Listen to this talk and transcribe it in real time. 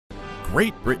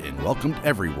Great Britain welcomed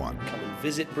everyone, Come and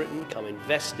visit Britain, come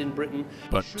invest in Britain.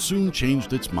 but soon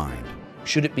changed its mind.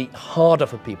 Should it be harder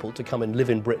for people to come and live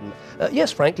in Britain?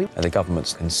 Yes, frankly. The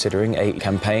government's considering a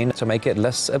campaign to make it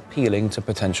less appealing to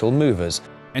potential movers.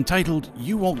 Entitled,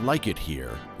 "You Won't Like It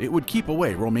Here," it would keep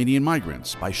away Romanian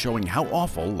migrants by showing how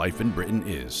awful life in Britain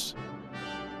is.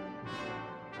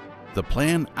 The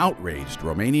plan outraged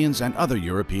Romanians and other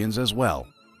Europeans as well.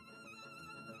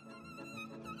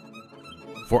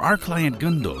 For our client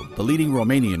Gandul, the leading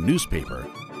Romanian newspaper,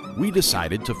 we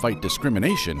decided to fight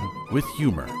discrimination with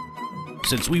humor.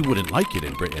 Since we wouldn't like it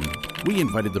in Britain, we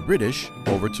invited the British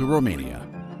over to Romania.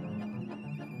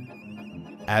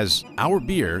 As our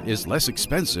beer is less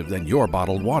expensive than your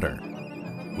bottled water,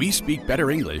 we speak better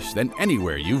English than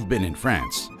anywhere you've been in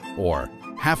France, or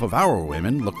half of our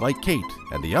women look like Kate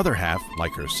and the other half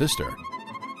like her sister,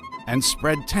 and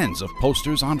spread tens of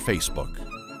posters on Facebook.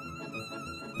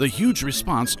 The huge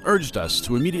response urged us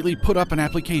to immediately put up an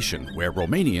application where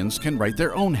Romanians can write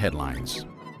their own headlines.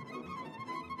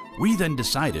 We then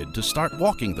decided to start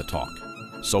walking the talk,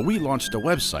 so we launched a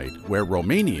website where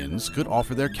Romanians could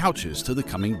offer their couches to the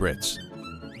coming Brits,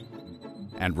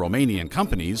 and Romanian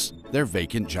companies their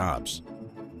vacant jobs.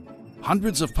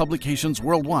 Hundreds of publications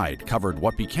worldwide covered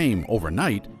what became,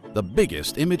 overnight, the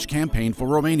biggest image campaign for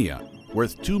Romania,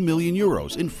 worth €2 million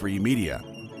in free media.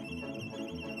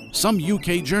 Some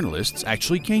UK journalists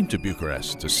actually came to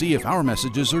Bucharest to see if our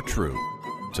messages are true.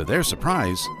 To their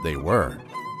surprise, they were.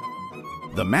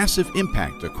 The massive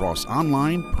impact across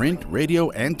online, print, radio,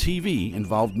 and TV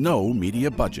involved no media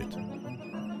budget.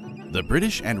 The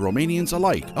British and Romanians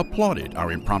alike applauded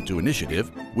our impromptu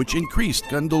initiative, which increased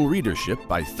Gandul readership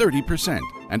by 30%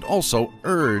 and also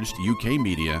urged UK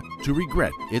media to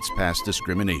regret its past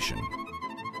discrimination.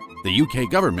 The UK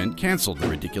government cancelled the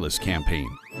ridiculous campaign,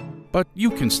 but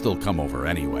you can still come over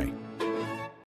anyway.